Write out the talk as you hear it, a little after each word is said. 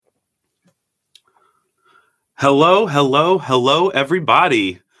Hello, hello, hello,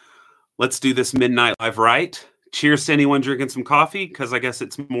 everybody. Let's do this midnight live, right? Cheers to anyone drinking some coffee, because I guess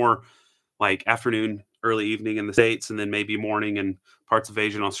it's more like afternoon, early evening in the States, and then maybe morning in parts of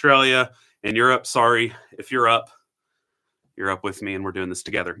Asia and Australia and Europe. Sorry, if you're up with me, and we're doing this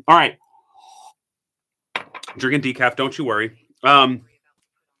together. All right. Drinking decaf, don't you worry.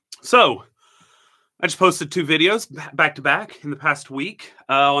 So I just posted 2 videos back to back in the past week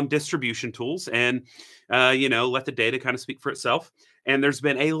on distribution tools, and let the data kind of speak for itself. And there's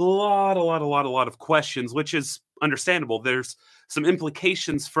been a lot of questions, which is understandable. There's some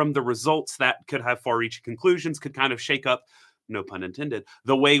implications from the results that could have far-reaching conclusions, could kind of shake up, no pun intended,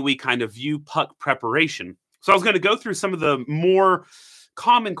 the way we kind of view puck preparation. So I was going to go through some of the more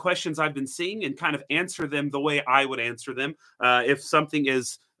common questions I've been seeing and kind of answer them the way I would answer them. If something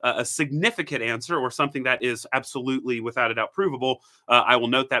is a significant answer or something that is absolutely without a doubt provable, I will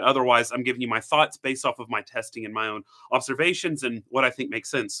note that. Otherwise, I'm giving you my thoughts based off of my testing and my own observations and what I think makes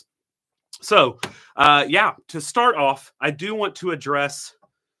sense. So, to start off, I do want to address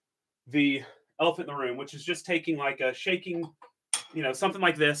the elephant in the room, which is just taking like a shaking, something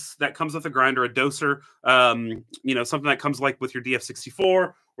like this that comes with a grinder, a doser, something that comes like with your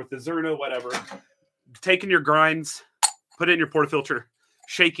DF64, with the Zerno, whatever. Taking your grinds, put it in your portafilter,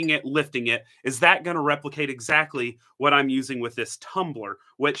 shaking it, lifting it. Is that going to replicate exactly what I'm using with this tumbler?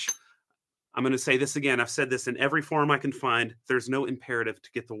 Which I'm going to say this again. I've said this in every forum I can find. There's no imperative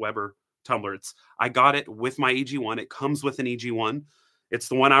to get the Weber tumbler. I got it with my EG1. It comes with an EG1. It's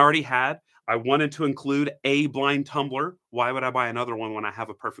the one I already had. I wanted to include a blind tumbler. Why would I buy another one when I have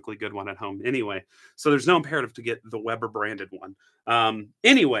a perfectly good one at home anyway? So there's no imperative to get the Weber branded one.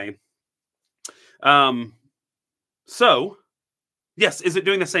 So yes, is it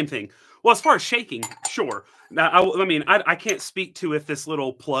doing the same thing? Well, as far as shaking, sure. Now, I can't speak to if this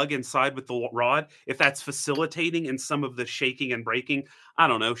little plug inside with the rod, if that's facilitating in some of the shaking and breaking. I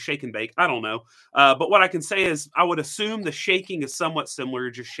don't know, shake and bake. I don't know. But what I can say is I would assume the shaking is somewhat similar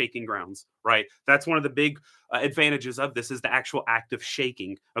to just shaking grounds, right? That's one of the big advantages of this is the actual act of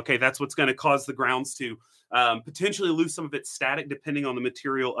shaking. Okay, that's what's going to cause the grounds to potentially lose some of its static depending on the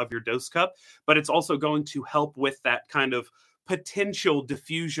material of your dose cup. But it's also going to help with that kind of potential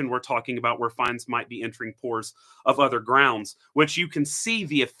diffusion we're talking about, where fines might be entering pores of other grounds, which you can see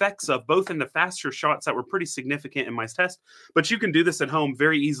the effects of both in the faster shots that were pretty significant in my test. But you can do this at home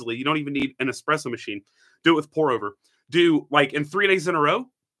very easily. You don't even need an espresso machine. Do it with pour over. Do like in 3 days in a row,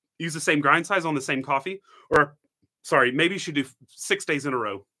 use the same grind size on the same coffee. Or sorry, maybe you should do 6 days in a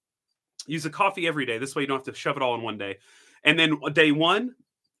row. Use a coffee every day. This way you don't have to shove it all in one day. And then day 1,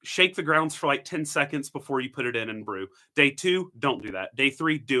 shake the grounds for like 10 seconds before you put it in and brew. Day 2, don't do that. Day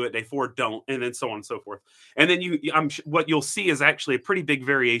 3, do it. Day 4, don't. And then so on and so forth. And then what you'll see is actually a pretty big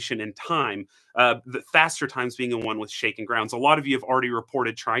variation in time. The faster times being the one with shaking grounds. A lot of you have already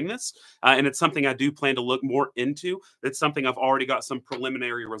reported trying this. And it's something I do plan to look more into. It's something I've already got some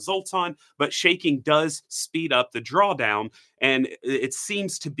preliminary results on. But shaking does speed up the drawdown. And it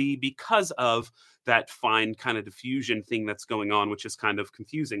seems to be because of that fine kind of diffusion thing that's going on, which is kind of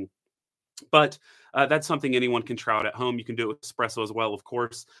confusing. But that's something anyone can try out at home. You can do it with espresso as well, of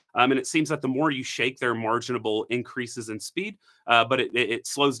course. And it seems that the more you shake, there are marginal increases in speed, but it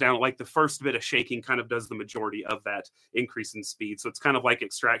slows down. Like the first bit of shaking kind of does the majority of that increase in speed. So it's kind of like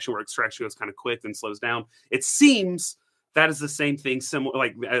extraction, where extraction goes kind of quick and slows down. It seems that is the same thing, similar,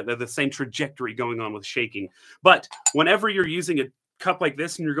 like the same trajectory going on with shaking. But whenever you're using a cup like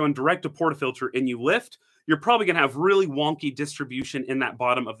this and you're going direct to portafilter and you lift, you're probably going to have really wonky distribution in that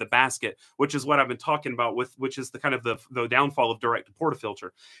bottom of the basket, which is what I've been talking about with, which is the kind of the downfall of direct to portafilter,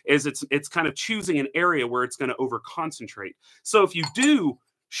 is it's kind of choosing an area where it's going to over concentrate. So if you do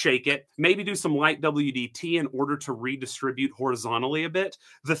shake it, maybe do some light WDT in order to redistribute horizontally a bit.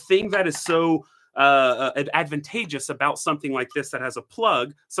 The thing that is so advantageous about something like this that has a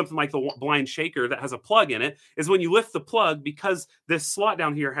plug, something like the blind shaker that has a plug in it, is when you lift the plug, because this slot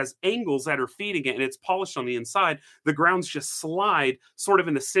down here has angles that are feeding it and it's polished on the inside, the grounds just slide sort of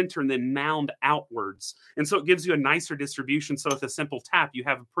in the center and then mound outwards. And so it gives you a nicer distribution. So with a simple tap, you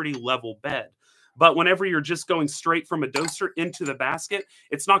have a pretty level bed. But whenever you're just going straight from a doser into the basket,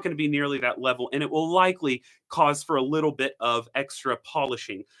 it's not going to be nearly that level, and it will likely cause for a little bit of extra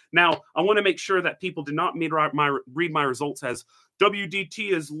polishing. Now, I want to make sure that people do not read my results as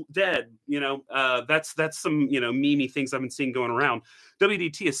WDT is dead. That's some memey things I've been seeing going around.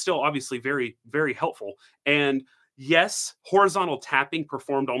 WDT is still obviously very, very helpful, and yes, horizontal tapping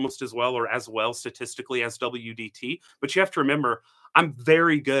performed almost as well or as well statistically as WDT, but you have to remember, I'm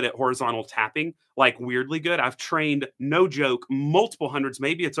very good at horizontal tapping, like weirdly good. I've trained, no joke, multiple hundreds,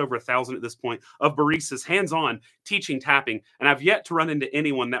 maybe it's over 1,000 at this point, of baristas hands-on teaching tapping. And I've yet to run into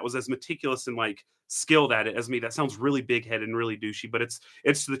anyone that was as meticulous and like skilled at it as me. That sounds really big headed and really douchey, but it's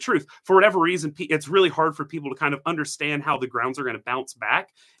the truth. For whatever reason, it's really hard for people to kind of understand how the grounds are going to bounce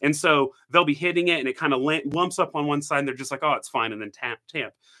back. And so they'll be hitting it and it kind of lumps up on one side and they're just like, oh, it's fine. And then tap.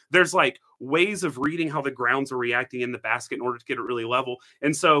 There's like ways of reading how the grounds are reacting in the basket in order to get it really level.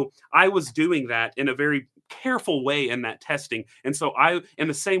 And so I was doing that in a very careful way in that testing. And so in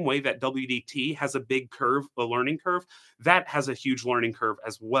the same way that WDT has a big curve, a learning curve, that has a huge learning curve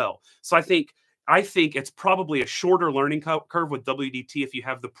as well. So I think it's probably a shorter learning curve with WDT if you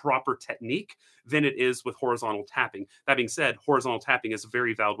have the proper technique than it is with horizontal tapping. That being said, horizontal tapping is a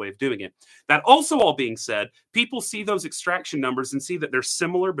very valid way of doing it. That also all being said, people see those extraction numbers and see that they're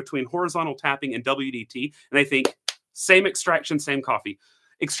similar between horizontal tapping and WDT, and they think, same extraction, same coffee.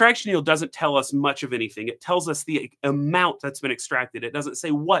 Extraction yield doesn't tell us much of anything. It tells us the amount that's been extracted. It doesn't say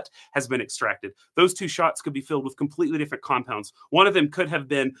what has been extracted. Those two shots could be filled with completely different compounds. One of them could have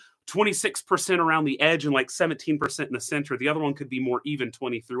been 26% around the edge and like 17% in the center. The other one could be more even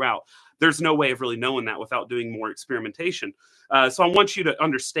 20 throughout. There's no way of really knowing that without doing more experimentation. So I want you to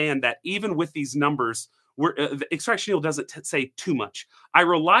understand that even with these numbers, the extraction yield doesn't say too much. I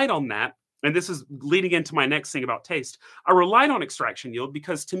relied on that. And this is leading into my next thing about taste. I relied on extraction yield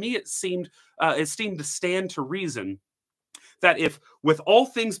because to me it seemed to stand to reason that if, with all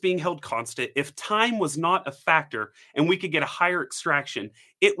things being held constant, if time was not a factor and we could get a higher extraction,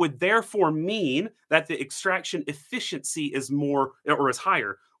 it would therefore mean that the extraction efficiency is more or is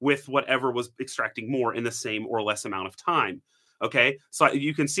higher with whatever was extracting more in the same or less amount of time. Okay, so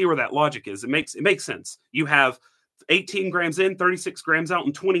you can see where that logic is. It makes sense. You have 18 grams in, 36 grams out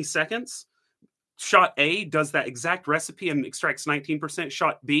in 20 seconds. Shot A does that exact recipe and extracts 19%.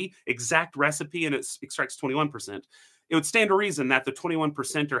 Shot B, exact recipe and it extracts 21%. It would stand to reason that the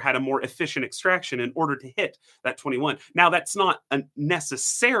 21%er had a more efficient extraction in order to hit that 21. Now, that's not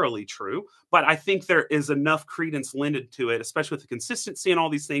necessarily true, but I think there is enough credence lended to it, especially with the consistency and all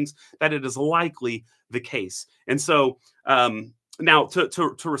these things, that it is likely the case. And so, now,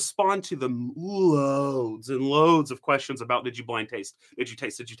 to respond to the loads and loads of questions about did you blind taste? Did you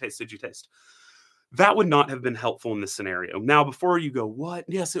taste? Did you taste? Did you taste? That would not have been helpful in this scenario. Now, before you go, what?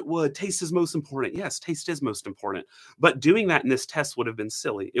 Yes, it would. Taste is most important. Yes, taste is most important. But doing that in this test would have been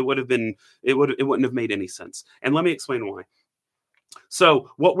silly. It wouldn't have made any sense. And let me explain why. So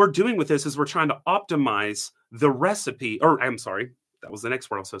what we're doing with this is we're trying to optimize the recipe, or I'm sorry, that was the next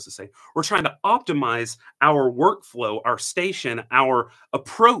word I was supposed to say. We're trying to optimize our workflow, our station, our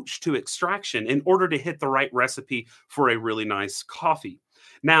approach to extraction in order to hit the right recipe for a really nice coffee.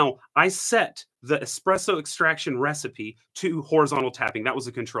 Now, I set the espresso extraction recipe to horizontal tapping. That was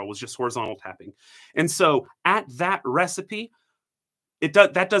the control, was just horizontal tapping. And so at that recipe,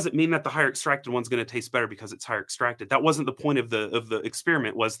 that doesn't mean that the higher extracted one's going to taste better because it's higher extracted. That wasn't the point of the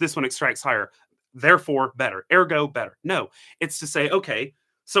experiment, was this one extracts higher, therefore better, ergo better. No, it's to say, okay,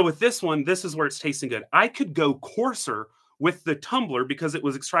 so with this one, this is where it's tasting good. I could go coarser with the tumbler because it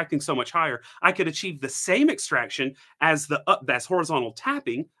was extracting so much higher. I could achieve the same extraction as that's horizontal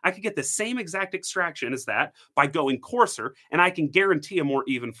tapping. I could get the same exact extraction as that by going coarser, and I can guarantee a more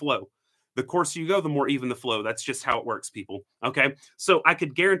even flow. The coarser you go, the more even the flow. That's just how it works, people. Okay, so I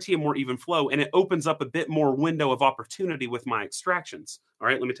could guarantee a more even flow, and it opens up a bit more window of opportunity with my extractions. All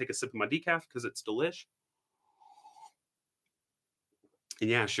right, let me take a sip of my decaf because it's delish. And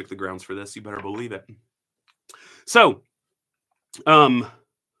yeah, I shook the grounds for this. You better believe it. So, where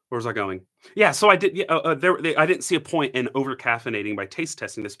was I going? Yeah, so I did. I didn't see a point in over caffeinating by taste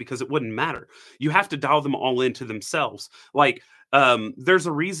testing this because it wouldn't matter. You have to dial them all into themselves. Like, there's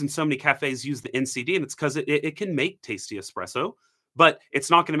a reason so many cafes use the NCD, and it's because it can make tasty espresso, but it's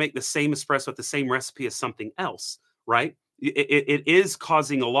not going to make the same espresso at the same recipe as something else, right? It is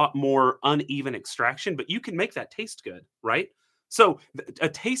causing a lot more uneven extraction, but you can make that taste good, right? So a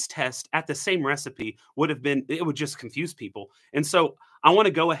taste test at the same recipe it would just confuse people. And so I want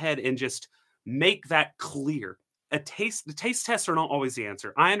to go ahead and just make that clear. The taste tests are not always the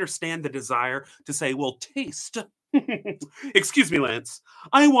answer. I understand the desire to say, well, taste. Excuse me, Lance.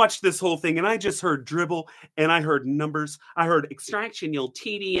 I watched this whole thing and I just heard dribble and I heard numbers. I heard extraction yield,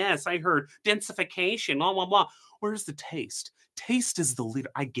 TDS. I heard densification, blah, blah, blah. Where's the taste? Taste is the leader.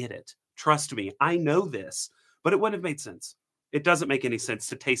 I get it. Trust me. I know this, but it wouldn't have made sense. It doesn't make any sense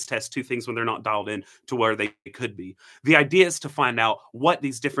to taste test two things when they're not dialed in to where they could be. The idea is to find out what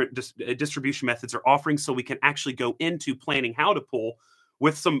these different distribution methods are offering so we can actually go into planning how to pull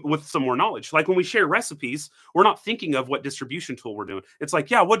with some more knowledge. Like when we share recipes, we're not thinking of what distribution tool we're doing. It's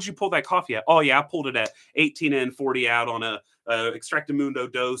like, yeah, what did you pull that coffee at? Oh yeah, I pulled it at 18 in, 40 out on a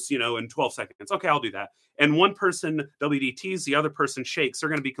extractamundo dose, in 12 seconds. Okay, I'll do that. And one person WDTs, the other person shakes. They're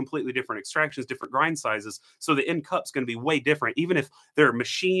going to be completely different extractions, different grind sizes. So the end cup's going to be way different, even if their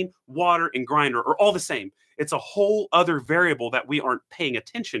machine, water, and grinder are all the same. It's a whole other variable that we aren't paying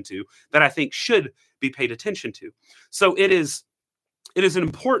attention to that I think should be paid attention to. So it is an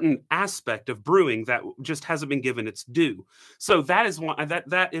important aspect of brewing that just hasn't been given its due. So that is why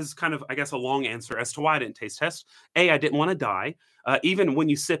that is kind of, I guess, a long answer as to why I didn't taste test. I didn't want to die. Even when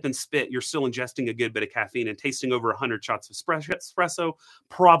you sip and spit, you're still ingesting a good bit of caffeine and tasting over 100 shots of espresso,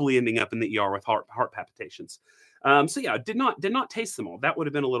 probably ending up in the ER with heart palpitations. So yeah, did not taste them all. That would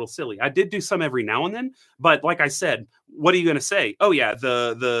have been a little silly. I did do some every now and then, but like I said, what are you going to say? Oh yeah,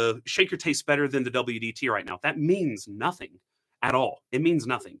 the shaker tastes better than the WDT right now. That means nothing at all. It means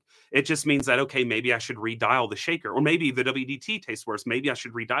nothing. It just means that, okay, maybe I should redial the shaker, or maybe the WDT tastes worse. Maybe I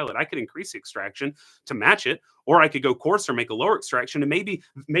should redial it. I could increase the extraction to match it, or I could go coarser, make a lower extraction. And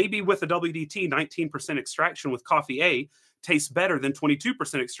maybe with a WDT, 19% extraction with coffee A tastes better than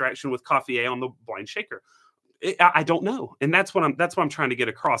 22% extraction with coffee A on the blind shaker. I don't know. And that's what I'm trying to get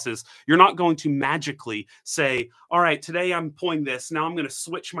across is you're not going to magically say, all right, today I'm pulling this. Now I'm going to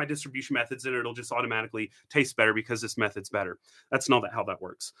switch my distribution methods and it'll just automatically taste better because this method's better. That's not how that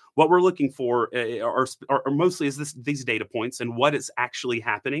works. What we're looking for are mostly is these data points and what is actually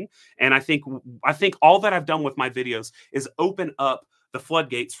happening. And I think all that I've done with my videos is open up the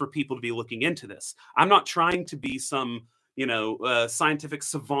floodgates for people to be looking into this. I'm not trying to be some scientific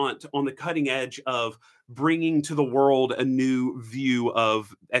savant on the cutting edge of bringing to the world a new view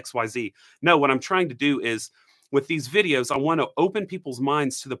of XYZ. No, what I'm trying to do is with these videos, I want to open people's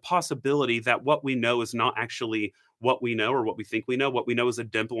minds to the possibility that what we know is not actually what we know or what we think we know. What we know is a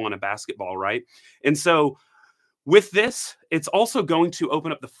dimple on a basketball, right? And so with this, it's also going to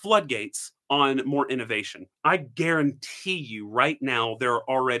open up the floodgates on more innovation. I guarantee you right now, there are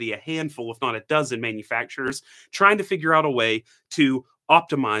already a handful, if not a dozen manufacturers trying to figure out a way to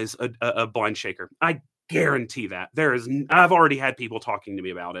optimize a blind shaker. I guarantee that. I've already had people talking to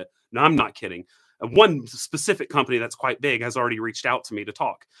me about it. No, I'm not kidding. One specific company that's quite big has already reached out to me to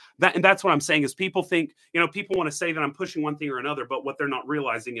talk. And that's what I'm saying is people think, people want to say that I'm pushing one thing or another, but what they're not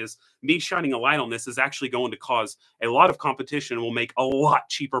realizing is me shining a light on this is actually going to cause a lot of competition and will make a lot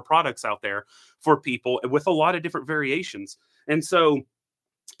cheaper products out there for people with a lot of different variations. And so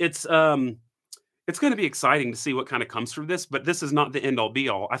it's going to be exciting to see what kind of comes from this, but this is not the end all be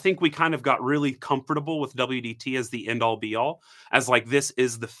all. I think we kind of got really comfortable with WDT as the end all be all, as like this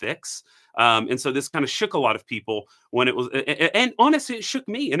is the fix. And so this kind of shook a lot of people when it was, and honestly, it shook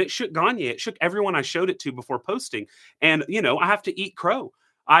me and it shook Gagne. It shook everyone I showed it to before posting. And, I have to eat crow.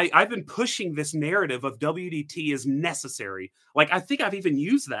 I've been pushing this narrative of WDT is necessary. Like, I think I've even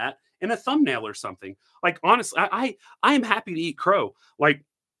used that in a thumbnail or something. Like, honestly, I am happy to eat crow. Like,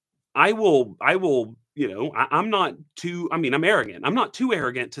 I will, I'm not too, I'm arrogant. I'm not too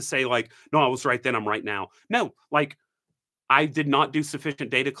arrogant to say like, no, I was right then, I'm right now. No, like I did not do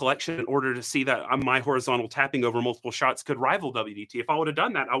sufficient data collection in order to see that my horizontal tapping over multiple shots could rival WDT. If I would have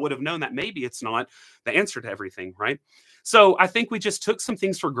done that, I would have known that maybe it's not the answer to everything, right? So I think we just took some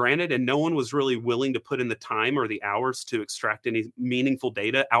things for granted and no one was really willing to put in the time or the hours to extract any meaningful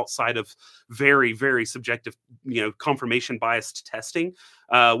data outside of very, very subjective, confirmation biased testing,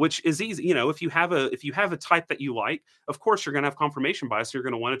 which is easy. If you have a type that you like, of course, you're going to have confirmation bias. You're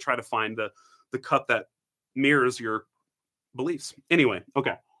going to want to try to find the cup that mirrors your beliefs. Anyway,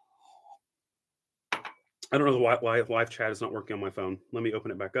 okay. I don't know why live chat is not working on my phone. Let me open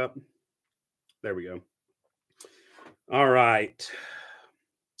it back up. There we go. All right.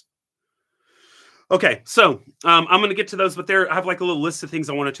 Okay, so I'm going to get to those, but I have like a little list of things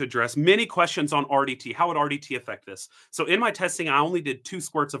I wanted to address. Many questions on RDT. How would RDT affect this? So in my testing, I only did 2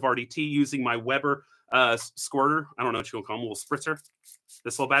 squirts of RDT using my Weber squirter. I don't know what you want to call them, a little spritzer.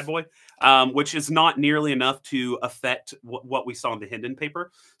 This little bad boy, which is not nearly enough to affect what we saw in the Hendon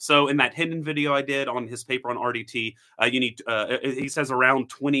paper. So in that Hendon video I did on his paper on RDT, you need, he says around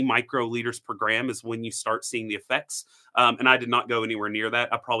 20 microliters per gram is when you start seeing the effects. And I did not go anywhere near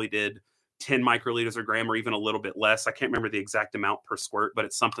that. I probably did 10 microliters a gram or even a little bit less. I can't remember the exact amount per squirt, but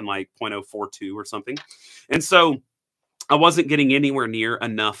it's something like 0.042 or something. And so I wasn't getting anywhere near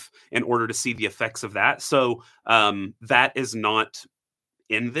enough in order to see the effects of that. So that is not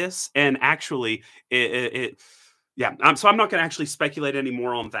in this. And actually, Yeah, so I'm not going to actually speculate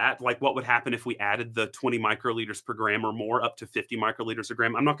anymore on that. Like, what would happen if we added the 20 microliters per gram or more up to 50 microliters a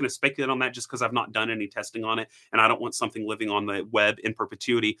gram? I'm not going to speculate on that just because I've not done any testing on it, and I don't want something living on the web in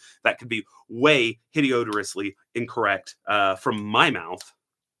perpetuity that could be way hideously incorrect from my mouth.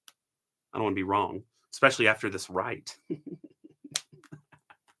 I don't want to be wrong, especially after this right.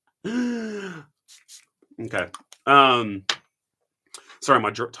 Okay. Sorry,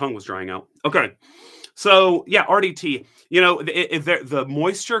 my tongue was drying out. Okay. So yeah, RDT. The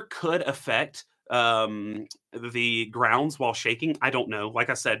moisture could affect the grounds while shaking. I don't know.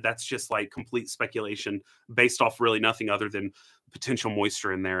 Like I said, that's just like complete speculation based off really nothing other than potential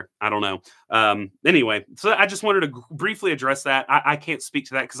moisture in there. I don't know. Anyway, so I just wanted to briefly address that. I can't speak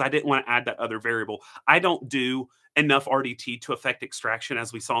to that because I didn't want to add that other variable. I don't do enough RDT to affect extraction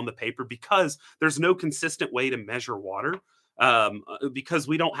as we saw in the paper because there's no consistent way to measure water. Because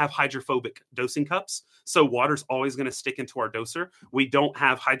we don't have hydrophobic dosing cups. So water's always going to stick into our doser. We don't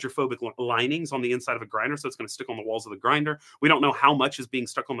have hydrophobic linings on the inside of a grinder, so it's going to stick on the walls of the grinder. We don't know how much is being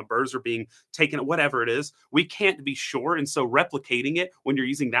stuck on the burrs or being taken, whatever it is. We can't be sure. And so replicating it when you're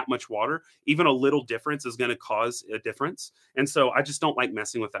using that much water, even a little difference is going to cause a difference. And so I just don't like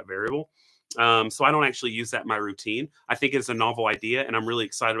messing with that variable. So I don't actually use that in my routine. I think it's a novel idea, and I'm really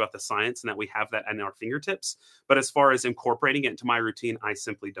excited about the science and that we have that in our fingertips. But as far as incorporating it into my routine, I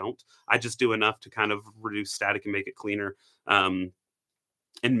simply don't. I just do enough to kind of reduce static and make it cleaner.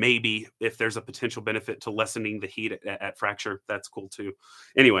 And maybe if there's a potential benefit to lessening the heat at fracture, that's cool too.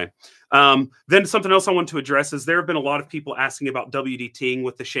 Anyway, then something else I want to address is there have been a lot of people asking about WDTing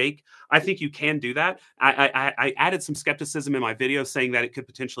with the shake. I think you can do that. I added some skepticism in my video saying that it could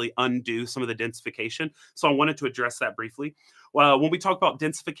potentially undo some of the densification. So I wanted to address that briefly. When we talk about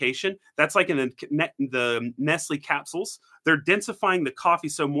densification, that's like in the Nestle capsules. They're densifying the coffee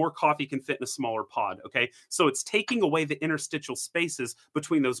so more coffee can fit in a smaller pod, okay? So it's taking away the interstitial spaces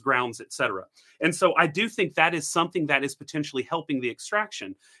between those grounds, etc. And so I do think that is something that is potentially helping the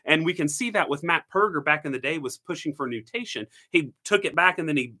extraction. And we can see that with Matt Perger back in the day was pushing for nutation. He took it back and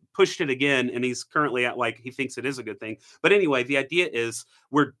then he pushed it again, and he's currently at like, he thinks it is a good thing. But anyway, the idea is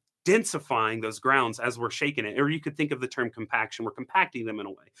we're densifying those grounds as we're shaking it. Or you could think of the term compaction. We're compacting them in a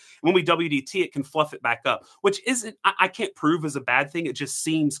way. When we WDT, it can fluff it back up, which isn't, I can't prove is a bad thing. It just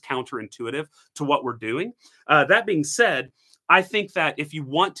seems counterintuitive to what we're doing. That being said, I think that if you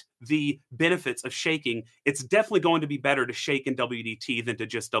want the benefits of shaking, it's definitely going to be better to shake in WDT than to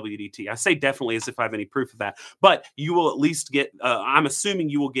just WDT. I say definitely as if I have any proof of that, but you will at least get, I'm assuming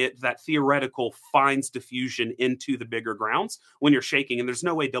you will get that theoretical fines diffusion into the bigger grounds when you're shaking, and there's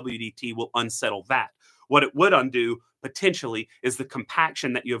no way WDT will unsettle that. What it would undo potentially is the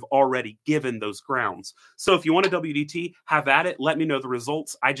compaction that you have already given those grounds. So if you want a WDT, have at it. Let me know the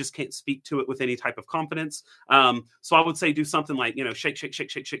results. I just can't speak to it with any type of confidence. So I would say do something like, shake, shake, shake,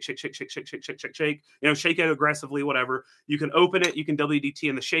 shake, shake, shake, shake, shake, shake, shake, shake, shake, shake. Shake it aggressively, whatever. You can open it, you can WDT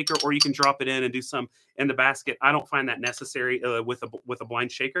in the shaker, or you can drop it in and do some in the basket. I don't find that necessary with a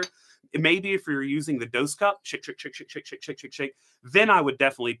blind shaker. Maybe if you're using the dose cup, shake, shake, shake, shake, shake, shake, shake, shake, shake, then I would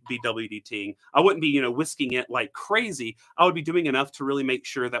definitely be WDTing. I wouldn't be, whisking it like crazy. I would be doing enough to really make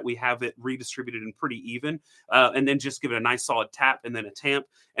sure that we have it redistributed and pretty even, and then just give it a nice solid tap and then a tamp,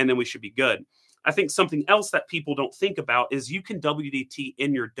 and then we should be good. I think something else that people don't think about is you can WDT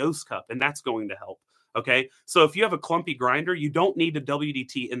in your dose cup, and that's going to help. Okay, so if you have a clumpy grinder, you don't need to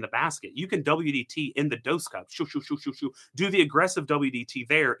WDT in the basket. You can WDT in the dose cup. Shoo, shoo, shoo, shoo, shoo. Do the aggressive WDT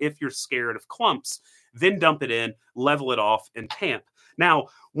there if you're scared of clumps. Then dump it in, level it off, and tamp. Now,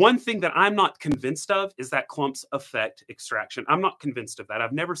 one thing that I'm not convinced of is that clumps affect extraction. I'm not convinced of that.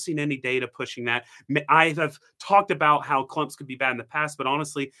 I've never seen any data pushing that. I have talked about how clumps could be bad in the past, but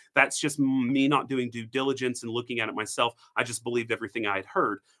honestly, that's just me not doing due diligence and looking at it myself. I just believed everything I had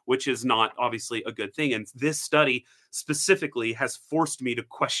heard, which is not obviously a good thing. And this study specifically has forced me to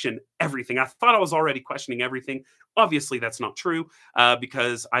question everything. I thought I was already questioning everything. Obviously, that's not true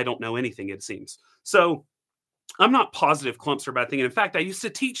because I don't know anything, it seems. So I'm not positive clumps are a bad thing. And in fact, I used to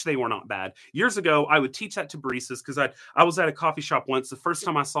teach they were not bad. Years ago, I would teach that to baristas because I was at a coffee shop once. The first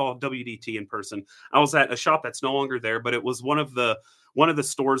time I saw WDT in person, I was at a shop that's no longer there, but it was one of the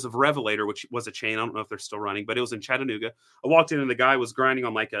stores of Revelator, which was a chain. I don't know if they're still running, but it was in Chattanooga. I walked in and the guy was grinding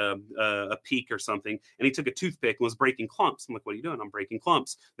on like a peak or something, and he took a toothpick and was breaking clumps. I'm like, what are you doing? I'm breaking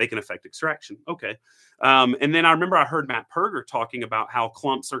clumps. They can affect extraction. Okay. And then I remember I heard Matt Perger talking about how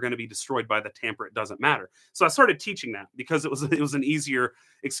clumps are going to be destroyed by the tamper. It doesn't matter. So I started teaching that because it was an easier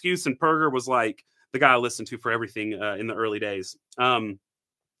excuse. And Perger was like the guy I listened to for everything in the early days. And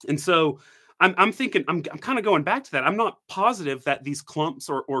so I'm thinking, I'm kind of going back to that. I'm not positive that these clumps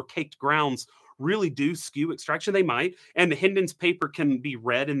or caked grounds really do skew extraction. They might, and Hendon's paper can be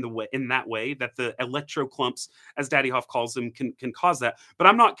read in that way that the electro clumps, as Daddy Hoff calls them, can cause that. But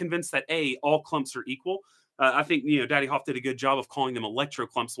I'm not convinced that all clumps are equal. I think Daddy Hoff did a good job of calling them electro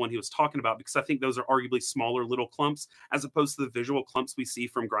clumps when he was talking about, because I think those are arguably smaller little clumps as opposed to the visual clumps we see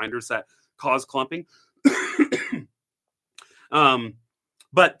from grinders that cause clumping.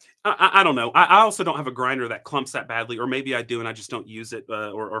 But I don't know. I also don't have a grinder that clumps that badly, or maybe I do and I just don't use it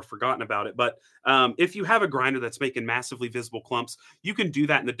or forgotten about it. But if you have a grinder that's making massively visible clumps, you can do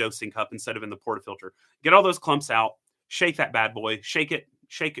that in the dosing cup instead of in the portafilter. Get all those clumps out, shake that bad boy, shake it,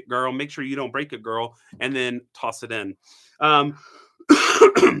 girl. Make sure you don't break it, girl, and then toss it in. So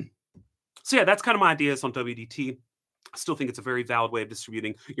yeah, that's kind of my ideas on WDT. I still think it's a very valid way of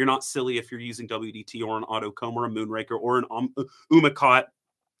distributing. You're not silly if you're using WDT or an Autocomb or a Moonraker or an Unicot.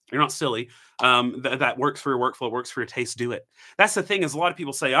 You're not silly. That works for your workflow, works for your taste. Do it. That's the thing, is a lot of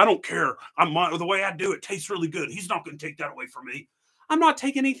people say, I don't care. The way I do it tastes really good. He's not going to take that away from me. I'm not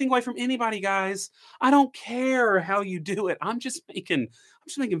taking anything away from anybody, guys. I don't care how you do it. I'm just making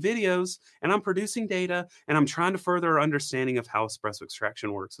videos, and I'm producing data, and I'm trying to further our understanding of how espresso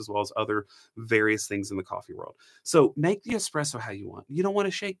extraction works, as well as other various things in the coffee world. So make the espresso how you want. You don't want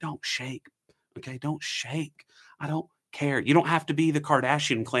to shake? Don't shake. Okay, don't shake. I don't care. You don't have to be the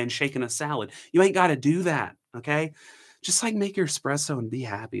Kardashian clan shaking a salad. You ain't got to do that. Okay, just make your espresso and be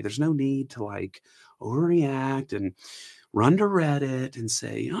happy. There's no need to overreact and run to Reddit and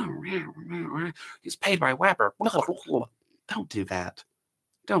say, oh, he's paid by Weber. Don't do that.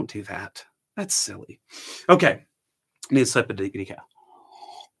 Don't do that. That's silly. Okay. Need a sip of decaf.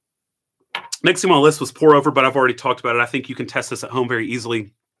 Next thing on my list was pour over, but I've already talked about it. I think you can test this at home very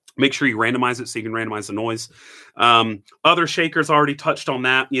easily. Make sure you randomize it so you can randomize the noise. Other shakers already touched on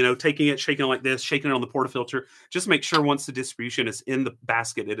that. Taking it, shaking it like this, shaking it on the portafilter. Just make sure once the distribution is in the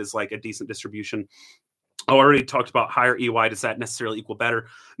basket, it is a decent distribution. I already talked about higher EY. Does that necessarily equal better?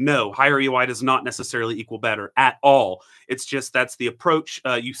 No, higher EY does not necessarily equal better at all. It's just that's the approach.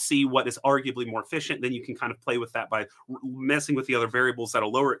 You see what is arguably more efficient, then you can kind of play with that by messing with the other variables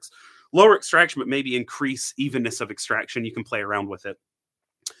that'll lower extraction, but maybe increase evenness of extraction. You can play around with it.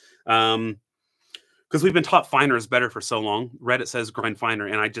 Because we've been taught finer is better for so long. Reddit says grind finer,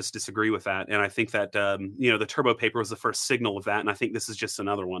 and I just disagree with that. And I think that, the turbo paper was the first signal of that, and I think this is just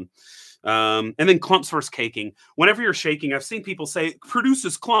another one. And then clumps versus caking. Whenever you're shaking, I've seen people say,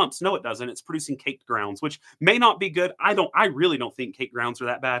 produces clumps. No, it doesn't. It's producing caked grounds, which may not be good. I really don't think caked grounds are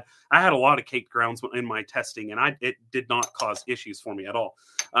that bad. I had a lot of caked grounds in my testing, and it did not cause issues for me at all.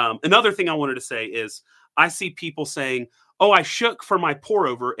 Another thing I wanted to say is I see people saying, oh, I shook for my pour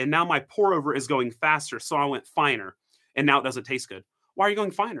over, and now my pour over is going faster, so I went finer, and now it doesn't taste good. Why are you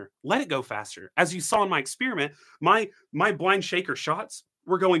going finer? Let it go faster. As you saw in my experiment, my blind shaker shots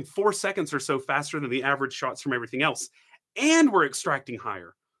were going 4 seconds or so faster than the average shots from everything else, and we're extracting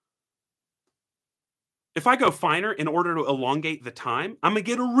higher. If I go finer in order to elongate the time, I'm going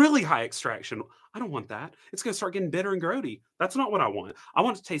to get a really high extraction. I don't want that. It's going to start getting bitter and grody. That's not what I want. I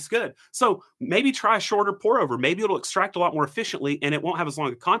want it to taste good. So maybe try a shorter pour over. Maybe it'll extract a lot more efficiently, and it won't have as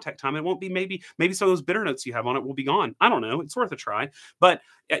long a contact time. It won't be maybe some of those bitter notes you have on it will be gone. I don't know. It's worth a try. But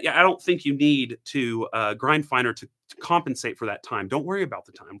I don't think you need to grind finer to compensate for that time. Don't worry about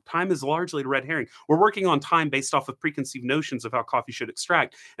the time. Time is largely a red herring. We're working on time based off of preconceived notions of how coffee should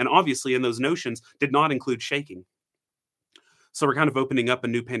extract. And obviously, in those notions did not include shaking. So we're kind of opening up a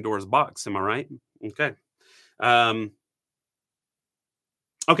new Pandora's box. Am I right? Okay.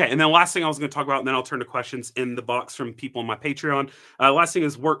 Okay, and then the last thing I was going to talk about, and then I'll turn to questions in the box from people on my Patreon. Last thing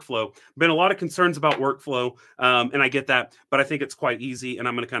is workflow. Been a lot of concerns about workflow, and I get that, but I think it's quite easy, and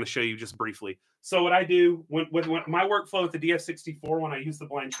I'm going to kind of show you just briefly. So what I do with my workflow with the DF64 when I use the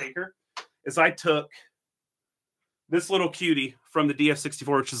blind shaker is I took this little cutie from the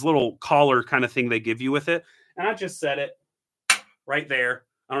DF64, which is a little collar kind of thing they give you with it, and I just set it right there.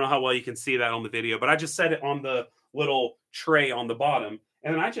 I don't know how well you can see that on the video, but I just set it on the little tray on the bottom.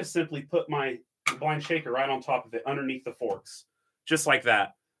 And then I just simply put my blind shaker right on top of it underneath the forks. Just like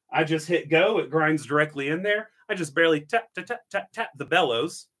that. I just hit go. It grinds directly in there. I just barely tap, tap, tap, tap, tap the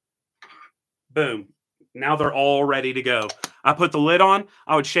bellows. Boom. Now they're all ready to go. I put the lid on.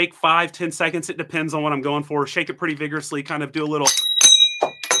 I would shake 5-10 seconds. It depends on what I'm going for. Shake it pretty vigorously. Kind of do a little.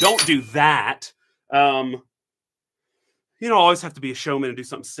 Don't do that. Always have to be a showman and do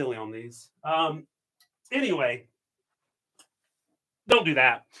something silly on these. Anyway, don't do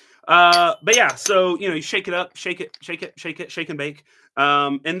that. But yeah, so, you shake it up, shake it, shake and bake.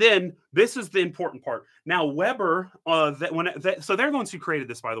 And then this is the important part. Now, Weber, so they're the ones who created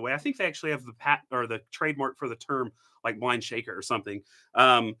this, by the way. I think they actually have the patent or the trademark for the term like blind shaker or something.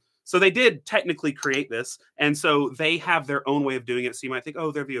 So they did technically create this, and so they have their own way of doing it. So you might think,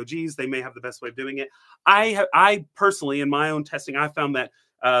 oh, they're the OGs. They may have the best way of doing it. I personally, in my own testing, I found that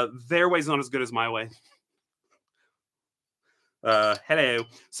their way is not as good as my way. Hello.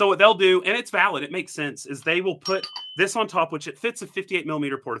 So what they'll do, and it's valid, it makes sense, is they will put this on top, which it fits a 58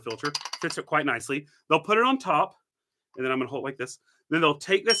 millimeter portafilter, fits it quite nicely. They'll put it on top, and then I'm going to hold it like this. Then they'll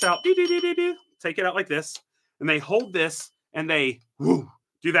take this out, take it out like this, and they hold this, and they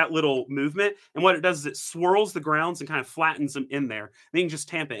do that little movement. And what it does is it swirls the grounds and kind of flattens them in there. Then you can just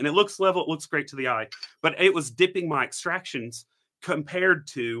tamp it, and it looks level. It looks great to the eye. But it was dipping my extractions compared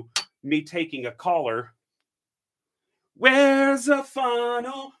to me taking a collar. Where's a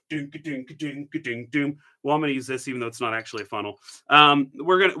funnel? Well, I'm going to use this, even though it's not actually a funnel. I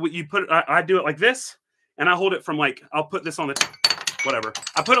do it like this, and I hold it from I'll put this on the, whatever.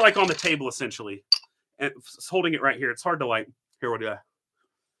 I put it on the table, essentially, and holding it right here. It's hard to here, what do I?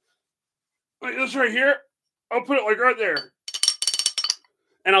 Like this right here. I'll put it right there.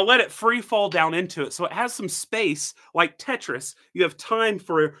 And I'll let it free fall down into it. So it has some space, like Tetris. You have time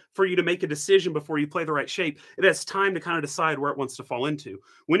for you to make a decision before you play the right shape. It has time to kind of decide where it wants to fall into.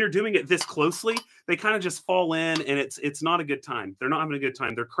 When you're doing it this closely, they kind of just fall in, and it's not a good time. They're not having a good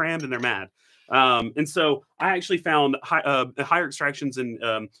time. They're crammed and they're mad. And so I actually found higher extractions, and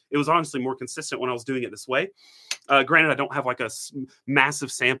it was honestly more consistent when I was doing it this way. Granted, I don't have a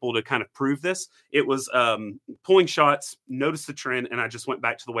massive sample to kind of prove this. It was pulling shots, noticed the trend, and I just went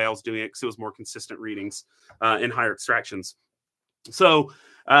back to the way I was doing it because it was more consistent readings in higher extractions. So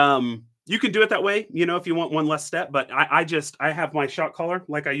you can do it that way, if you want one less step. But I have my shot collar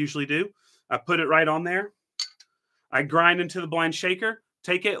like I usually do. I put it right on there. I grind into the blind shaker,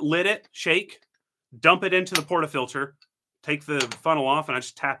 take it, lit it, shake, dump it into the portafilter, take the funnel off, and I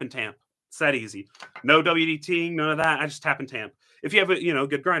just tap and tamp. It's that easy. No WDTing, none of that. I just tap and tamp. If you have a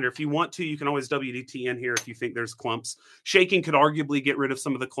good grinder, if you want to, you can always WDT in here if you think there's clumps. Shaking could arguably get rid of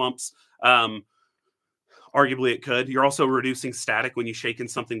some of the clumps. Arguably it could. You're also reducing static when you shake in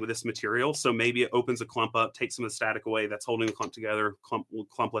something with this material. So maybe it opens a clump up, takes some of the static away that's holding the clump together,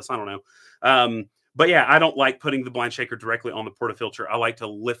 clumpless, I don't know. But yeah, I don't like putting the blind shaker directly on the portafilter. I like to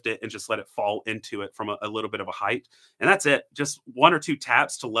lift it and just let it fall into it from a little bit of a height. And that's it. Just one or two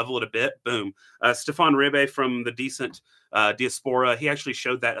taps to level it a bit. Boom. Stefan Ribbe from the Decent Diaspora, he actually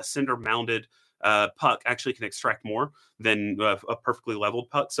showed that a cinder mounded puck actually can extract more than a perfectly leveled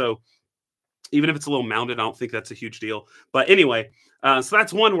puck. So even if it's a little mounded, I don't think that's a huge deal. But anyway, so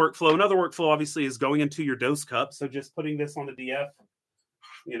that's one workflow. Another workflow, obviously, is going into your dose cup. So just putting this on the DF.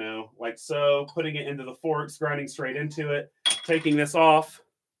 Like so, putting it into the forks, grinding straight into it, taking this off,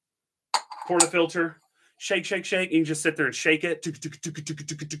 portafilter, shake, shake, shake. You can just sit there and shake it.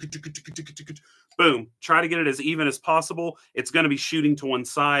 Boom. Try to get it as even as possible. It's going to be shooting to one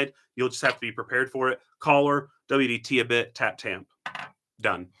side. You'll just have to be prepared for it. Collar, WDT a bit, tap, tamp.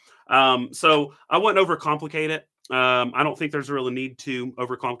 Done. So I wouldn't overcomplicate it. I don't think there's a real need to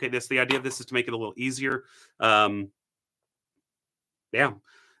overcomplicate this. The idea of this is to make it a little easier. Yeah.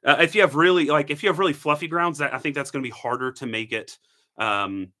 If you have really fluffy grounds, I think that's going to be harder to make it.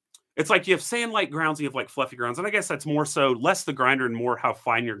 It's like you have sand-like grounds, you have fluffy grounds. And I guess that's more so less the grinder and more how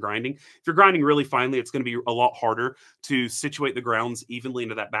fine you're grinding. If you're grinding really finely, it's going to be a lot harder to situate the grounds evenly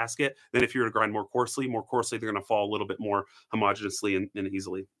into that basket than if you were to grind more coarsely. More coarsely, they're going to fall a little bit more homogeneously and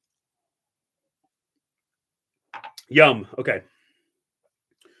easily. Yum. Okay.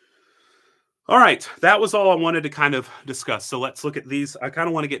 All right, that was all I wanted to kind of discuss. So let's look at these. I kind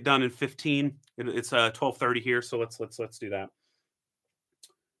of want to get done in 15. It's 12:30 here, so let's do that.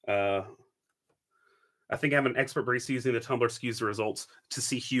 I think I have an expert barista using the Tumblr skews the results to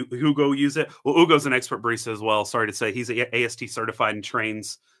see Hugo use it. Well, Hugo's an expert barista as well. Sorry to say, he's AST certified and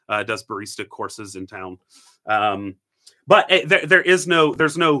trains, does barista courses in town. But there's no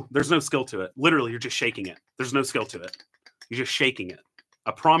skill to it. Literally, you're just shaking it. There's no skill to it. You're just shaking it. I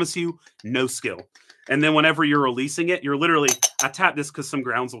promise you, no skill. And then whenever you're releasing it, you're literally, I tap this because some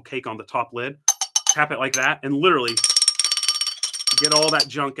grounds will cake on the top lid. Tap it like that and literally get all that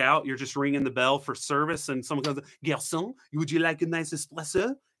junk out. You're just ringing the bell for service and someone comes, Garçon, would you like a nice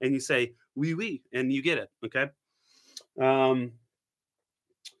espresso? And you say, oui, oui, and you get it, okay?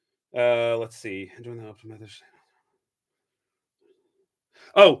 Let's see.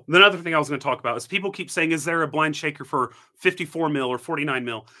 Oh, another thing I was going to talk about is people keep saying, is there a blind shaker for 54 mil or 49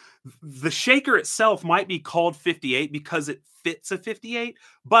 mil? The shaker itself might be called 58 because it fits a 58.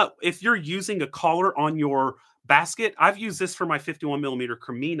 But if you're using a collar on your basket, I've used this for my 51 millimeter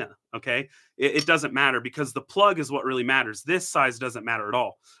Cremina. Okay. It doesn't matter because the plug is what really matters. This size doesn't matter at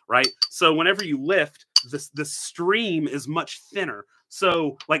all. Right. So whenever you lift, the stream is much thinner.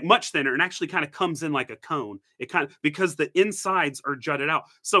 So like much thinner, and actually kind of comes in like a cone. It kind of, because the insides are jutted out,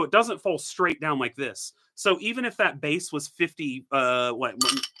 so it doesn't fall straight down like this. So even if that base was 50,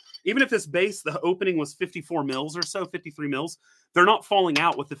 even if this base, the opening was 54 mils or so, 53 mils, they're not falling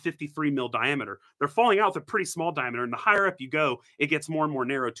out with the 53 mil diameter. They're falling out with a pretty small diameter. And the higher up you go, it gets more and more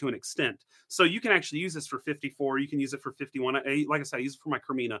narrow to an extent. So you can actually use this for 54. You can use it for 51. Like I said, I use it for my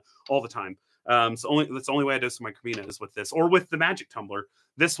Cremina all the time. That's the only way I dose my Cremina is with this, or with the Magic Tumbler.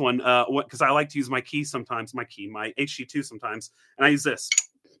 This one, because I like to use my key sometimes, my HG2 sometimes, and I use this.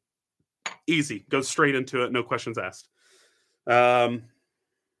 Easy, goes straight into it, no questions asked.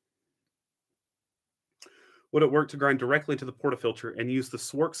 Would it work to grind directly to the portafilter and use the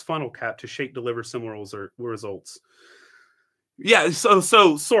Swarks funnel cap to shape deliver similar results? Yeah,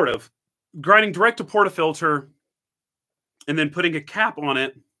 so sort of. Grinding direct to portafilter and then putting a cap on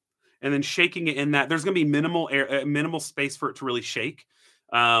it and then shaking it in that. There's going to be minimal space for it to really shake.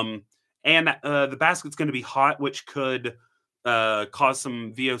 And the basket's going to be hot, which could cause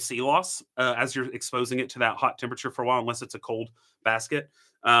some VOC loss as you're exposing it to that hot temperature for a while, unless it's a cold basket.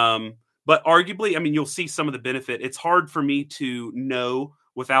 But arguably, I mean, you'll see some of the benefit. It's hard for me to know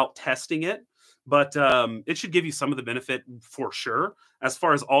without testing it, but it should give you some of the benefit for sure. As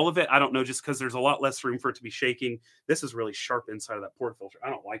far as all of it, I don't know, just because there's a lot less room for it to be shaking. This is really sharp inside of that portafilter. I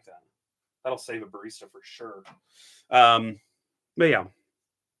don't like that. That'll save a barista for sure. But yeah.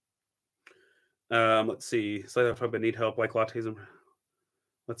 Let's see. So if I need help, like lattes.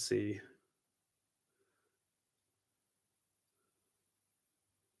 Let's see.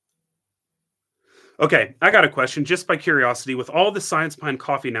 Okay, I got a question. Just by curiosity, with all the science behind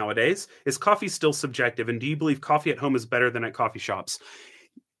coffee nowadays, is coffee still subjective? And do you believe coffee at home is better than at coffee shops?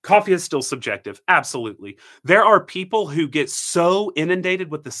 Coffee is still subjective. Absolutely. There are people who get so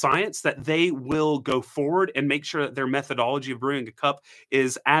inundated with the science that they will go forward and make sure that their methodology of brewing a cup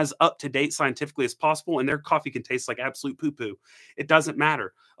is as up to date scientifically as possible. And their coffee can taste like absolute poo poo. It doesn't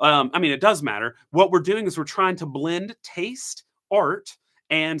matter. I mean, it does matter. What we're doing is we're trying to blend taste, art,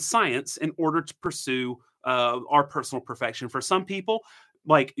 and science in order to pursue our personal perfection. For some people,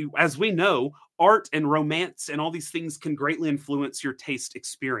 like, as we know, art and romance and all these things can greatly influence your taste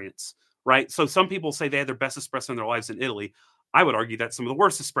experience, right? So some people say they had their best espresso in their lives in Italy. I would argue that's some of the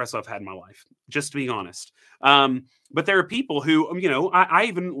worst espresso I've had in my life, just to be honest. But there are people who, you know, I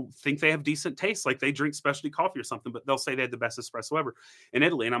even think they have decent taste, like they drink specialty coffee or something, but they'll say they had the best espresso ever in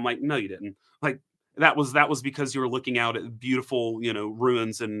Italy. And I'm like, no, you didn't. Like, that was because you were looking out at beautiful, you know,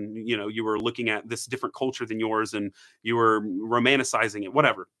 ruins, and, you know, you were looking at this different culture than yours, and you were romanticizing it,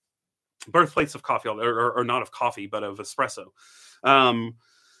 whatever. Birthplace of coffee, or not of coffee, but of espresso.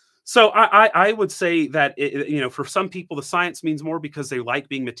 So I would say that, you know, for some people, the science means more because they like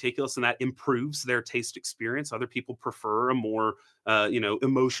being meticulous, and that improves their taste experience. Other people prefer a more, you know,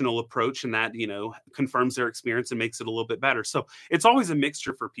 emotional approach, and that, you know, confirms their experience and makes it a little bit better. So it's always a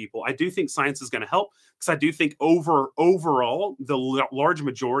mixture for people. I do think science is going to help, because I do think overall, the large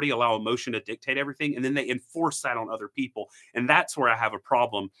majority allow emotion to dictate everything, and then they enforce that on other people. And that's where I have a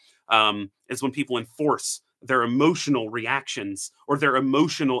problem, is when people enforce their emotional reactions or their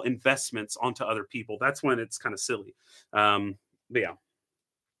emotional investments onto other people. That's when it's kind of silly. But yeah.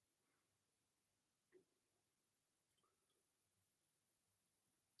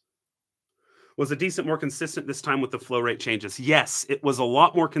 Was it decent, more consistent this time with the flow rate changes? Yes, it was a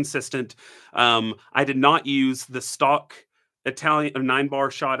lot more consistent. I did not use the stock Italian 9-bar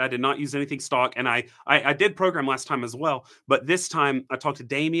shot. I did not use anything stock, and I did program last time as well. But this time I talked to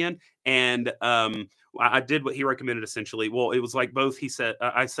Damien, and I did what he recommended essentially. Well, it was like both. He said,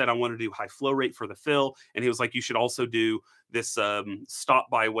 I said I want to do high flow rate for the fill, and he was like, you should also do this stop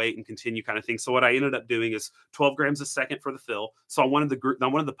by weight and continue kind of thing. So what I ended up doing is 12 grams a second for the fill. So I wanted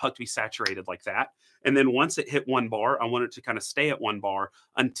the puck to be saturated like that. And then once it hit 1 bar, I wanted it to kind of stay at 1 bar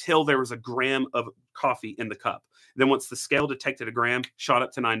until there was a gram of coffee in the cup. Then once the scale detected a gram, shot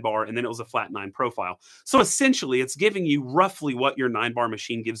up to 9 bar, and then it was a flat 9 profile. So essentially, it's giving you roughly what your 9-bar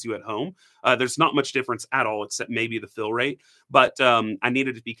machine gives you at home. There's not much difference at all, except maybe the fill rate. But I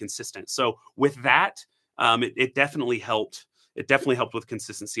needed to be consistent. So with that, it definitely helped. It definitely helped with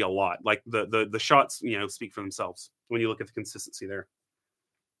consistency a lot. Like the shots, you know, speak for themselves when you look at the consistency there.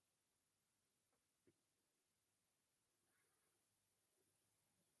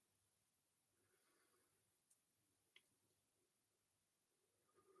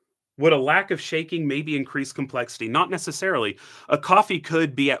 Would a lack of shaking maybe increase complexity? Not necessarily. A coffee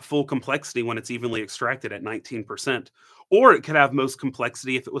could be at full complexity when it's evenly extracted at 19%. or it could have most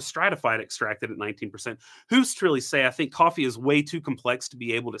complexity if it was stratified extracted at 19%. Who's to really say? I think coffee is way too complex to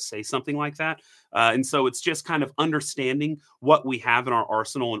be able to say something like that. And so it's just kind of understanding what we have in our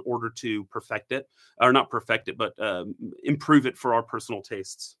arsenal in order to perfect it, or not perfect it, but improve it for our personal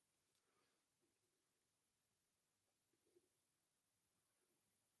tastes.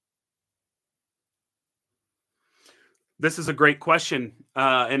 This is a great question,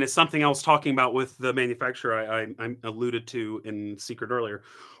 and it's something I was talking about with the manufacturer I alluded to in secret earlier.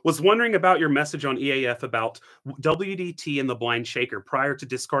 Was wondering about your message on EAF about WDT and the blind shaker prior to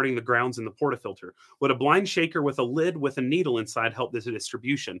discarding the grounds in the portafilter. Would a blind shaker with a lid with a needle inside help this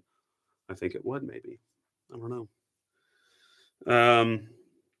distribution? I think it would, maybe. I don't know.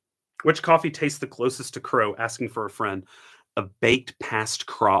 Which coffee tastes the closest to Crow? Asking for a friend. A baked past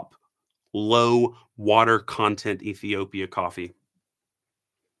crop, low water content Ethiopia coffee.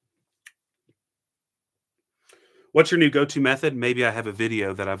 What's your new go-to method? Maybe I have a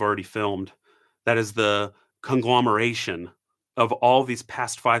video that I've already filmed. That is the conglomeration of all these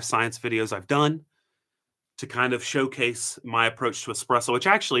past 5 science videos I've done to kind of showcase my approach to espresso, which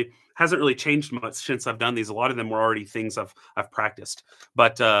actually hasn't really changed much since I've done these. A lot of them were already things I've practiced.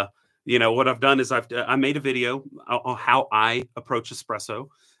 But what I've done is I made a video on how I approach espresso,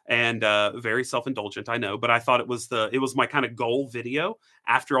 and very self-indulgent, I know, but I thought it was my kind of goal video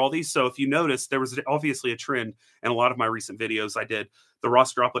after all these. So if you notice, there was obviously a trend in a lot of my recent videos. I did the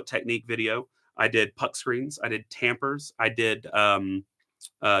Ross droplet technique video, I did puck screens, I did tampers, I did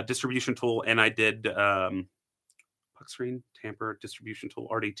distribution tool, and I did puck screen, tamper, distribution tool,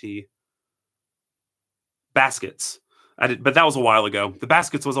 RDT, baskets. I did, but that was a while ago. The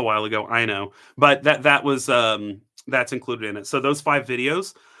baskets was a while ago, I know, but that was that's included in it. So those 5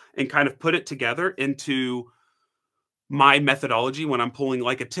 videos, and kind of put it together into my methodology when I'm pulling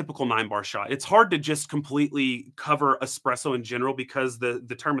like a typical 9-bar shot. It's hard to just completely cover espresso in general because the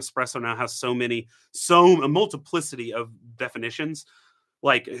term espresso now has a multiplicity of definitions.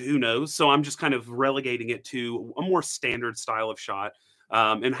 Like, who knows? So I'm just kind of relegating it to a more standard style of shot,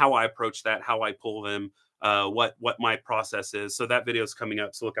 and how I approach that, how I pull them, what my process is. So that video is coming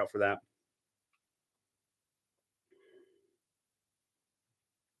up, so look out for that.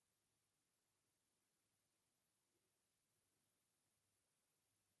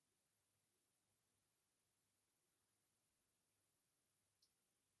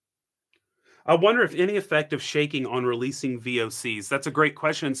 I wonder if any effect of shaking on releasing VOCs. That's a great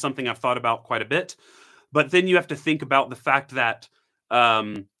question, something I've thought about quite a bit. But then you have to think about the fact that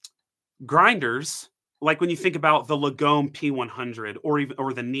um, grinders, like when you think about the Lagome P100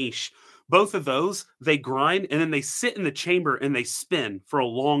 or the Niche, both of those, they grind and then they sit in the chamber and they spin for a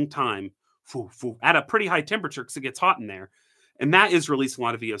long time, at a pretty high temperature because it gets hot in there, and that is releasing a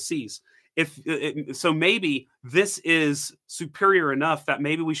lot of VOCs. So maybe this is superior enough that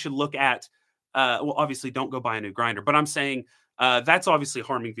maybe we should look at. Well, obviously, don't go buy a new grinder, but I'm saying that's obviously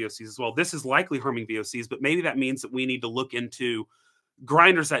harming VOCs as well. This is likely harming VOCs, but maybe that means that we need to look into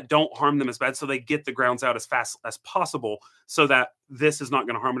grinders that don't harm them as bad, so they get the grounds out as fast as possible, so that this is not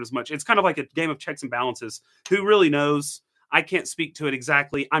going to harm it as much. It's kind of like a game of checks and balances. Who really knows? I can't speak to it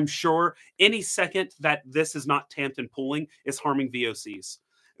exactly. I'm sure any second that this is not tamped and pulling is harming VOCs.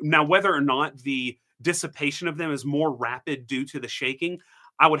 Now, whether or not the dissipation of them is more rapid due to the shaking,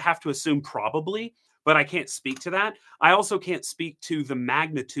 I would have to assume probably, but I can't speak to that. I also can't speak to the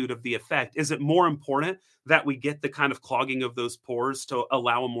magnitude of the effect. Is it more important that we get the kind of clogging of those pores to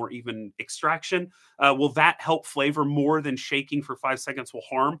allow a more even extraction? Will that help flavor more than shaking for 5 seconds will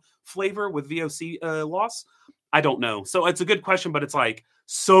harm flavor with VOC loss? I don't know. So it's a good question, but it's like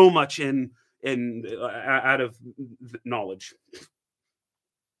so much in out of knowledge.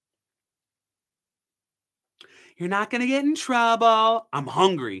 You're not going to get in trouble. I'm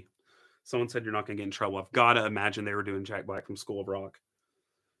hungry. Someone said you're not going to get in trouble. I've got to imagine they were doing Jack Black from School of Rock.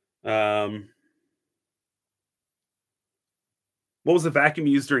 What was the vacuum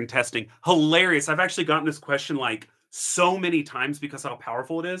used during testing? Hilarious. I've actually gotten this question like so many times because how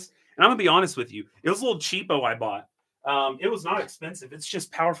powerful it is. And I'm going to be honest with you. It was a little cheapo I bought. It was not expensive. It's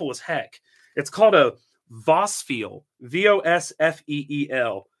just powerful as heck. It's called a Vosfeel.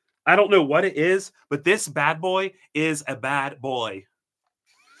 Vosfeel. I don't know what it is, but this bad boy is a bad boy.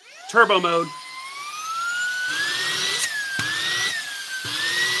 Turbo mode.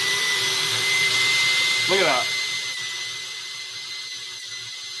 Look at that.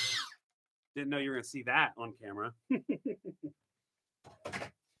 Didn't know you were going to see that on camera.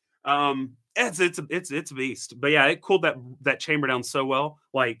 It's a beast. But yeah, it cooled that chamber down so well.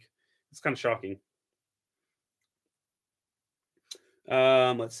 Like, it's kind of shocking.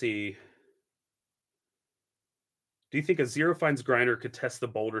 Let's see. Do you think a zero fines grinder could test the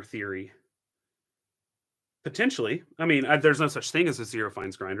boulder theory? Potentially. I mean, there's no such thing as a zero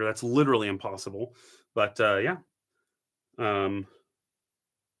fines grinder. That's literally impossible. But yeah. Um,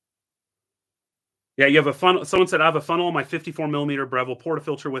 yeah, you have a funnel. Someone said I have a funnel on my 54 millimeter Breville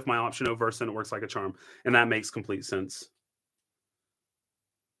portafilter with my option Versa, and it works like a charm, and that makes complete sense.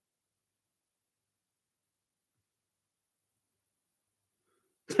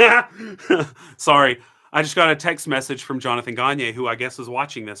 Sorry, I just got a text message from Jonathan Gagne, who I guess is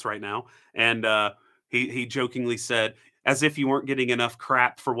watching this right now, and he jokingly said, "As if you weren't getting enough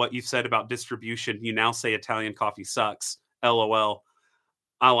crap for what you said about distribution, you now say Italian coffee sucks." LOL.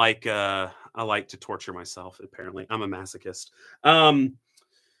 I like to torture myself. Apparently, I'm a masochist.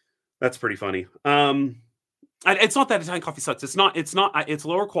 That's pretty funny. It's not that Italian coffee sucks. It's not. It's not. It's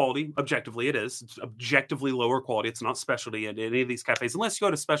lower quality. Objectively, it is. It's objectively lower quality. It's not specialty at any of these cafes, unless you go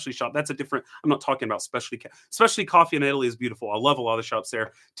to a specialty shop. That's a different. I'm not talking about specialty. Specialty coffee in Italy is beautiful. I love a lot of the shops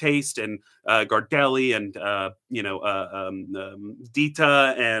there. Taste and Gardelli and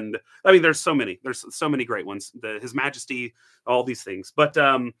Dita, and I mean, there's so many. There's so many great ones. His Majesty, all these things. But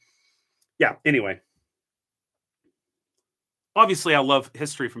yeah. Anyway. Obviously, I love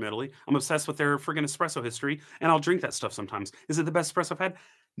history from Italy. I'm obsessed with their friggin' espresso history, and I'll drink that stuff sometimes. Is it the best espresso I've had?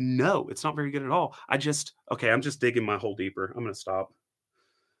 No, it's not very good at all. I'm just digging my hole deeper. I'm gonna stop.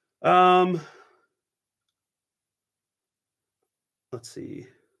 Let's see.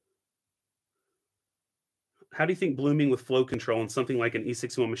 How do you think blooming with flow control and something like an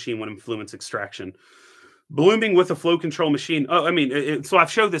E61 machine would influence extraction? Blooming with a flow control machine. Oh, I mean, so I've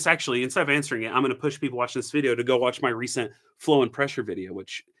showed this actually. Instead of answering it, I'm going to push people watching this video to go watch my recent flow and pressure video,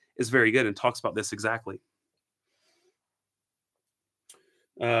 which is very good and talks about this exactly.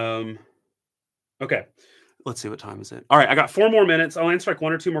 Okay. Let's see, what time is it? All right, I got 4 more minutes. I'll answer like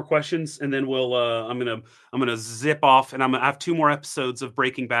 1 or 2 more questions, and then we'll. I'm gonna zip off, and I have 2 more episodes of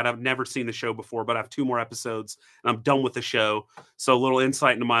Breaking Bad. I've never seen the show before, but I have 2 more episodes, and I'm done with the show. So a little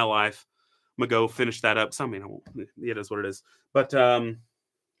insight into my life. I'm gonna go finish that up. So I mean, I won't, it is what it is. But so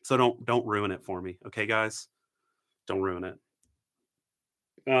don't ruin it for me, okay, guys? Don't ruin it.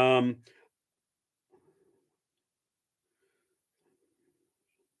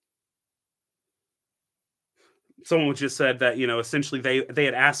 Someone just said that, essentially they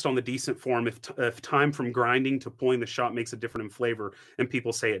had asked on the decent forum if time from grinding to pouring the shot makes a difference in flavor, and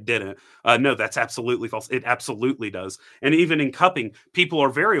people say it didn't. No, that's absolutely false. It absolutely does. And even in cupping, people are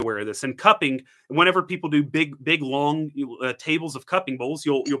very aware of this. In cupping, whenever people do big long tables of cupping bowls,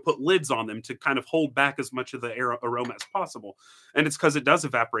 you'll put lids on them to kind of hold back as much of the aroma as possible. And it's because it does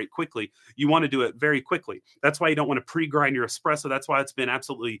evaporate quickly. You want to do it very quickly. That's why you don't want to pre-grind your espresso. That's why it's been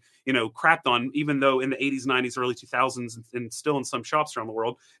absolutely crapped on, even though in the 80s, 90s, early 2000s, and still in some shops around the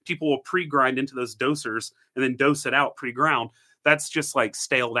world, people will pre-grind into those dosers and then dose it out pre-ground. That's just like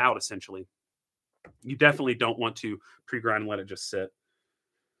staled out, essentially. You definitely don't want to pre-grind and let it just sit.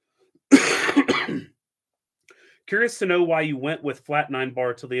 Curious to know why you went with flat 9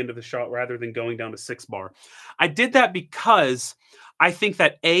 bar till the end of the shot rather than going down to 6 bar. I did that because I think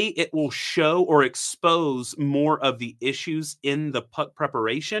that it will show or expose more of the issues in the puck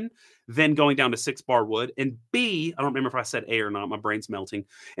preparation than going down to 6 bar would. And B, I don't remember if I said A or not. My brain's melting.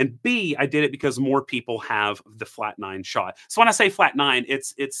 And B, I did it because more people have the flat 9 shot. So when I say flat 9,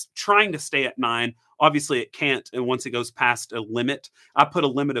 it's trying to stay at 9. Obviously, it can't. And once it goes past a limit, I put a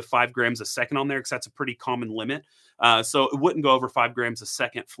limit of 5 grams a second on there because that's a pretty common limit. So it wouldn't go over 5 grams a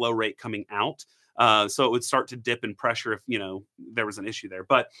second flow rate coming out. So it would start to dip in pressure if, there was an issue there.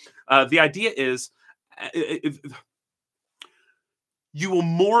 But the idea is you will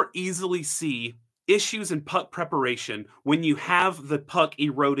more easily see issues in puck preparation when you have the puck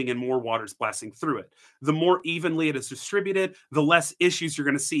eroding and more water splashing through it. The more evenly it is distributed, the less issues you're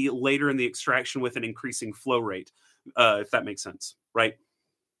going to see later in the extraction with an increasing flow rate, if that makes sense, right?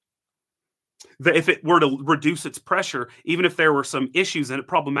 If it were to reduce its pressure, even if there were some issues in it,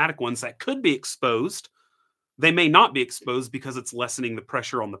 problematic ones that could be exposed, they may not be exposed because it's lessening the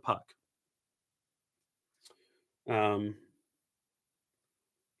pressure on the puck.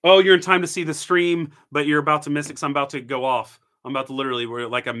 Oh, you're in time to see the stream, but you're about to miss it because I'm about to go off. I'm about to we're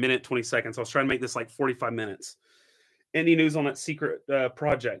like a minute, 20 seconds. I was trying to make this like 45 minutes. Any news on that secret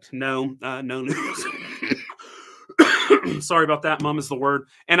project? No, no news. Sorry about that. Mom is the word.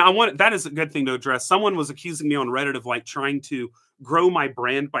 And that is a good thing to address. Someone was accusing me on Reddit of like trying to grow my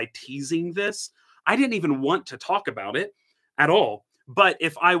brand by teasing this. I didn't even want to talk about it at all. But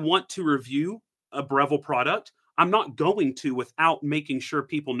if I want to review a Breville product, I'm not going to without making sure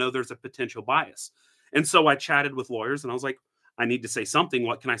people know there's a potential bias. And so I chatted with lawyers and I was like, I need to say something.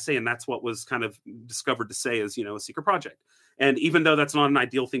 What can I say? And that's what was kind of discovered to say as, a secret project. And even though that's not an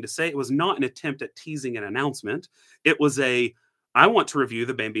ideal thing to say, it was not an attempt at teasing an announcement. It was I want to review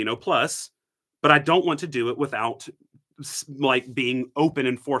the Bambino Plus, but I don't want to do it without like being open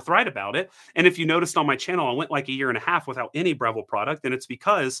and forthright about it. And if you noticed on my channel, I went like a year and a half without any Breville product. And it's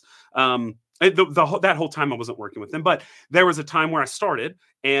because that whole time I wasn't working with them. But there was a time where I started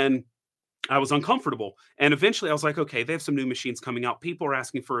and I was uncomfortable. And eventually I was like, okay, they have some new machines coming out. People are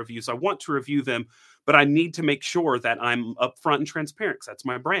asking for reviews. I want to review them, but I need to make sure that I'm upfront and transparent because that's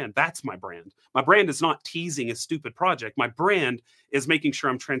my brand. That's my brand. My brand is not teasing a stupid project. My brand is making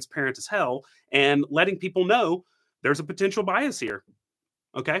sure I'm transparent as hell and letting people know there's a potential bias here.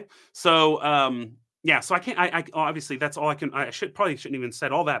 Okay. So, yeah, so I obviously that's all I can, shouldn't even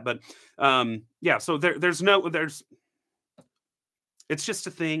said all that, but, yeah, so it's just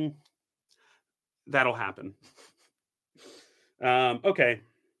a thing that'll happen. Okay.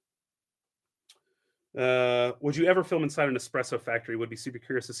 Would you ever film inside an espresso factory? Would be super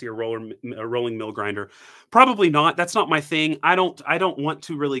curious to see a rolling mill grinder. Probably not. That's not my thing. I don't want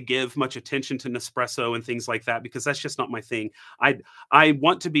to really give much attention to Nespresso and things like that because that's just not my thing. I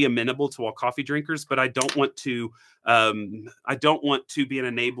want to be amenable to all coffee drinkers, but I don't want to be an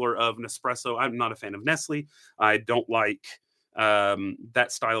enabler of Nespresso. I'm not a fan of Nestle. I don't like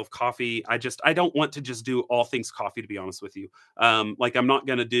that style of coffee. I don't want to just do all things coffee, to be honest with you. Like I'm not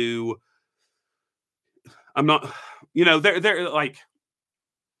they're like,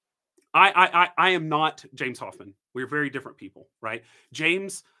 I am not James Hoffman. We're very different people, right?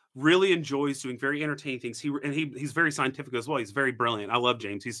 James really enjoys doing very entertaining things. He's very scientific as well. He's very brilliant. I love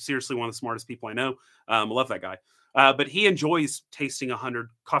James. He's seriously one of the smartest people I know. I love that guy. But he enjoys tasting 100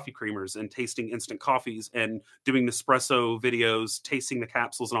 coffee creamers and tasting instant coffees and doing Nespresso videos, tasting the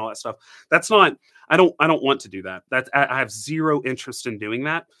capsules and all that stuff. That's not, I don't want to do that. I have zero interest in doing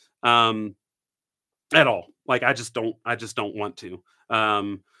that. At all. Like, I just don't want to.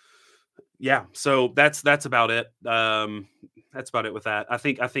 Yeah. So that's about it. That's about it with that. I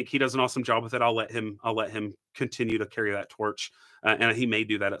think he does an awesome job with it. I'll let him continue to carry that torch. And he may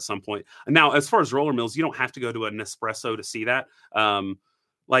do that at some point. Now, as far as roller mills, you don't have to go to a Nespresso to see that.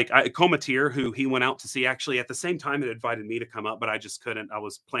 Like Comatier, who he went out to see actually at the same time, it invited me to come up, but I just couldn't. I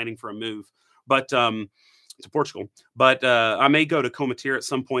was planning for a move, but to Portugal. But I may go to Comatier at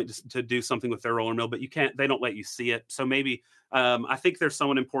some point to do something with their roller mill, but they don't let you see it. So maybe I think there's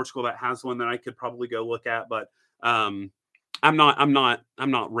someone in Portugal that has one that I could probably go look at, but I'm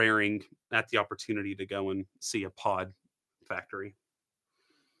not raring at the opportunity to go and see a pod factory.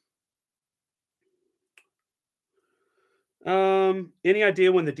 Any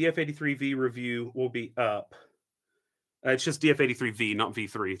idea when the DF83V review will be up? It's just DF83V, not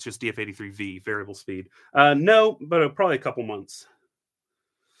V3. It's just DF83V, variable speed. No, but probably a couple months.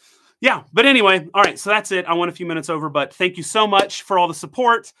 Yeah, but anyway, all right, so that's it. I went a few minutes over, but thank you so much for all the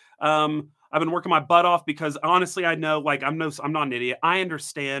support. I've been working my butt off because honestly, I know, like, I'm not an idiot. I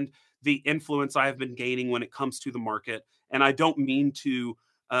understand the influence I have been gaining when it comes to the market, and I don't mean to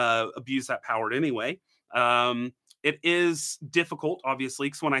abuse that power in any way. It is difficult, obviously,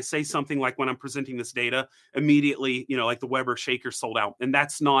 because when I say something like when I'm presenting this data, immediately, like the Weber shaker sold out, and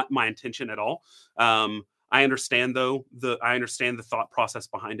that's not my intention at all. I understand though the thought process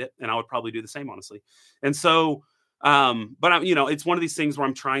behind it, and I would probably do the same, honestly. And so, but I'm, it's one of these things where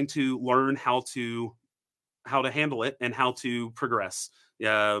I'm trying to learn how to handle it and how to progress.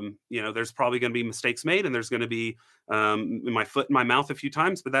 There's probably going to be mistakes made, and there's going to be my foot in my mouth a few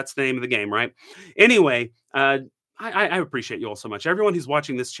times, but that's the name of the game, right? Anyway, I appreciate you all so much. Everyone who's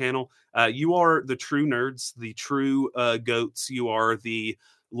watching this channel, you are the true nerds, the true goats. You are the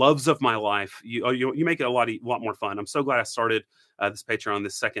loves of my life. You make it a lot more fun. I'm so glad I started this Patreon,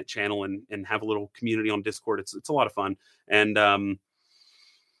 this second channel, and have a little community on Discord. It's a lot of fun. And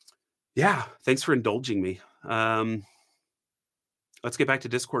yeah, thanks for indulging me. Let's get back to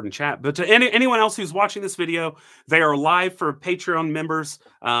Discord and chat. But to anyone else who's watching this video, they are live for Patreon members.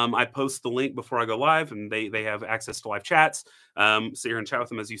 I post the link before I go live, and they have access to live chats. Sit here and chat with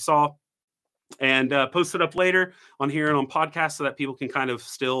them as you saw. And post it up later on here and on podcasts so that people can kind of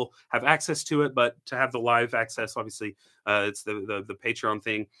still have access to it. But to have the live access, obviously, it's the Patreon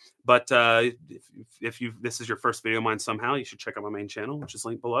thing. But if this is your first video of mine somehow, you should check out my main channel, which is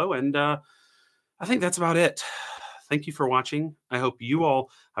linked below. And I think that's about it. Thank you for watching. I hope you all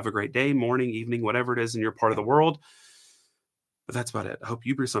have a great day, morning, evening, whatever it is in your part of the world. But that's about it. I hope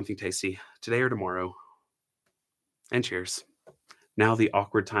you brew something tasty today or tomorrow. And cheers. Now the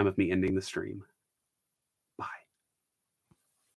awkward time of me ending the stream.